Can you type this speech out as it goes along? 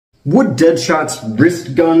Would Deadshot's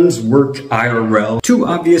wrist guns work IRL? Two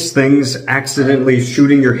obvious things: accidentally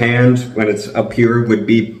shooting your hand when it's up here would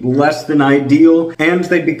be less than ideal, and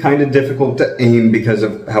they'd be kind of difficult to aim because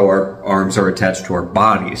of how our arms are attached to our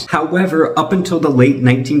bodies. However, up until the late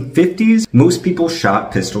 1950s, most people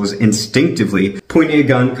shot pistols instinctively, pointing a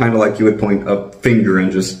gun kind of like you would point a finger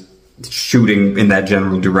and just shooting in that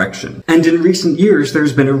general direction. And in recent years,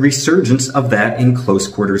 there's been a resurgence of that in close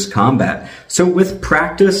quarters combat. So with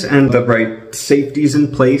practice and the right safeties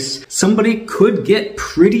in place, somebody could get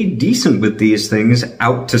pretty decent with these things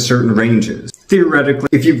out to certain ranges. Theoretically,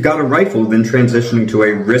 if you've got a rifle, then transitioning to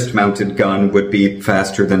a wrist-mounted gun would be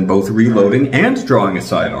faster than both reloading and drawing a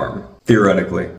sidearm. Theoretically.